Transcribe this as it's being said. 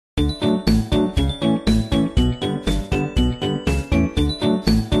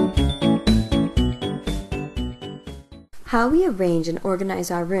How we arrange and organize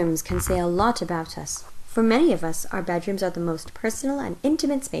our rooms can say a lot about us. For many of us, our bedrooms are the most personal and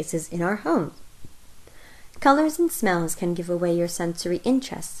intimate spaces in our home. Colors and smells can give away your sensory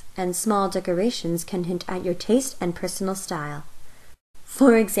interests, and small decorations can hint at your taste and personal style.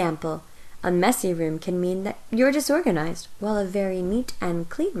 For example, a messy room can mean that you're disorganized, while a very neat and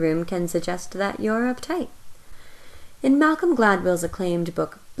clean room can suggest that you're uptight. In Malcolm Gladwell's acclaimed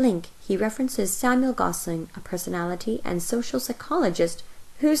book, Blink, he references Samuel Gosling, a personality and social psychologist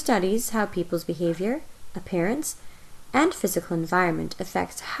who studies how people's behavior, appearance, and physical environment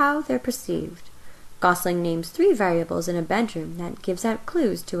affects how they're perceived. Gosling names 3 variables in a bedroom that gives out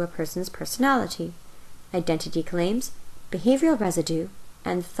clues to a person's personality: identity claims, behavioral residue,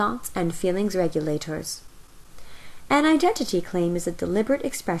 and thoughts and feelings regulators. An identity claim is a deliberate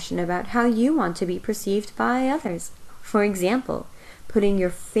expression about how you want to be perceived by others. For example, putting your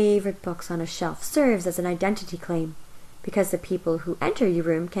favorite books on a shelf serves as an identity claim, because the people who enter your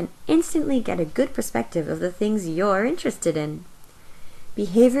room can instantly get a good perspective of the things you're interested in.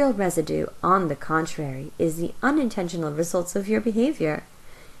 Behavioral residue, on the contrary, is the unintentional results of your behavior.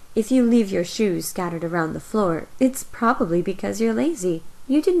 If you leave your shoes scattered around the floor, it's probably because you're lazy.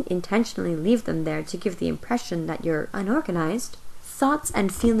 You didn't intentionally leave them there to give the impression that you're unorganized. Thoughts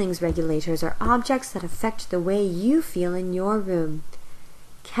and feelings regulators are objects that affect the way you feel in your room.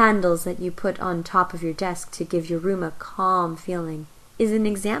 Candles that you put on top of your desk to give your room a calm feeling is an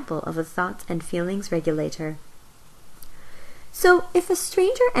example of a thoughts and feelings regulator. So, if a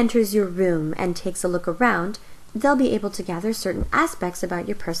stranger enters your room and takes a look around, they'll be able to gather certain aspects about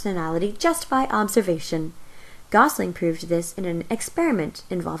your personality just by observation. Gosling proved this in an experiment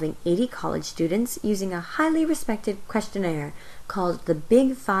involving 80 college students using a highly respected questionnaire called the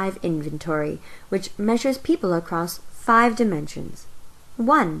Big 5 Inventory, which measures people across 5 dimensions.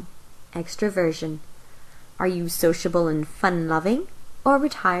 1. Extroversion. Are you sociable and fun-loving, or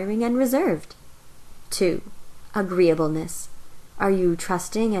retiring and reserved? 2. Agreeableness. Are you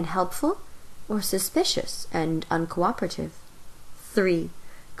trusting and helpful, or suspicious and uncooperative? 3.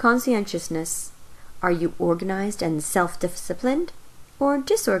 Conscientiousness. Are you organized and self-disciplined, or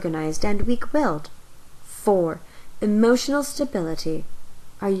disorganized and weak-willed? 4. Emotional stability.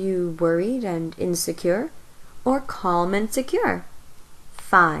 Are you worried and insecure, or calm and secure?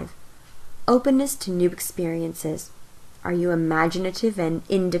 5. Openness to new experiences. Are you imaginative and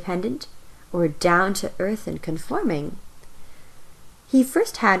independent, or down-to-earth and conforming? He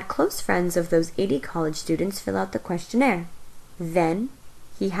first had close friends of those 80 college students fill out the questionnaire. Then,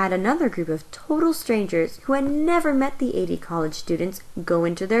 he had another group of total strangers who had never met the 80 college students go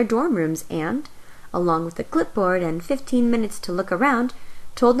into their dorm rooms and, along with a clipboard and 15 minutes to look around,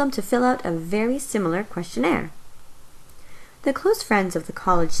 told them to fill out a very similar questionnaire. The close friends of the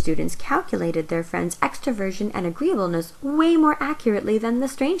college students calculated their friends' extroversion and agreeableness way more accurately than the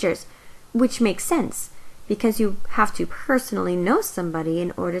strangers, which makes sense, because you have to personally know somebody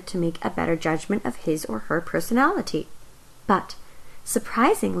in order to make a better judgment of his or her personality. But,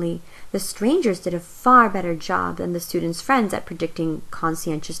 surprisingly, the strangers did a far better job than the students' friends at predicting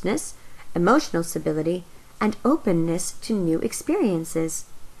conscientiousness, emotional stability, and openness to new experiences.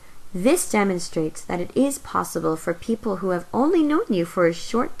 This demonstrates that it is possible for people who have only known you for a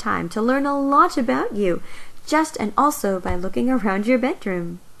short time to learn a lot about you, just and also by looking around your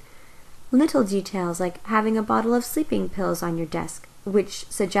bedroom. Little details like having a bottle of sleeping pills on your desk, which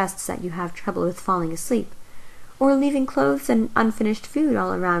suggests that you have trouble with falling asleep, or leaving clothes and unfinished food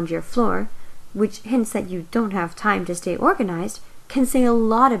all around your floor, which hints that you don't have time to stay organized, can say a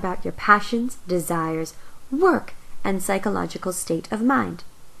lot about your passions, desires, work, and psychological state of mind.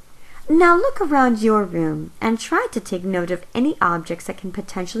 Now look around your room and try to take note of any objects that can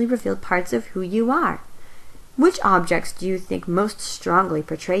potentially reveal parts of who you are. Which objects do you think most strongly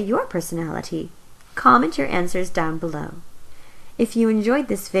portray your personality? Comment your answers down below. If you enjoyed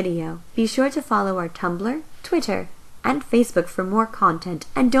this video, be sure to follow our Tumblr, Twitter, and Facebook for more content,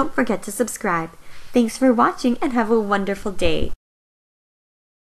 and don't forget to subscribe. Thanks for watching and have a wonderful day.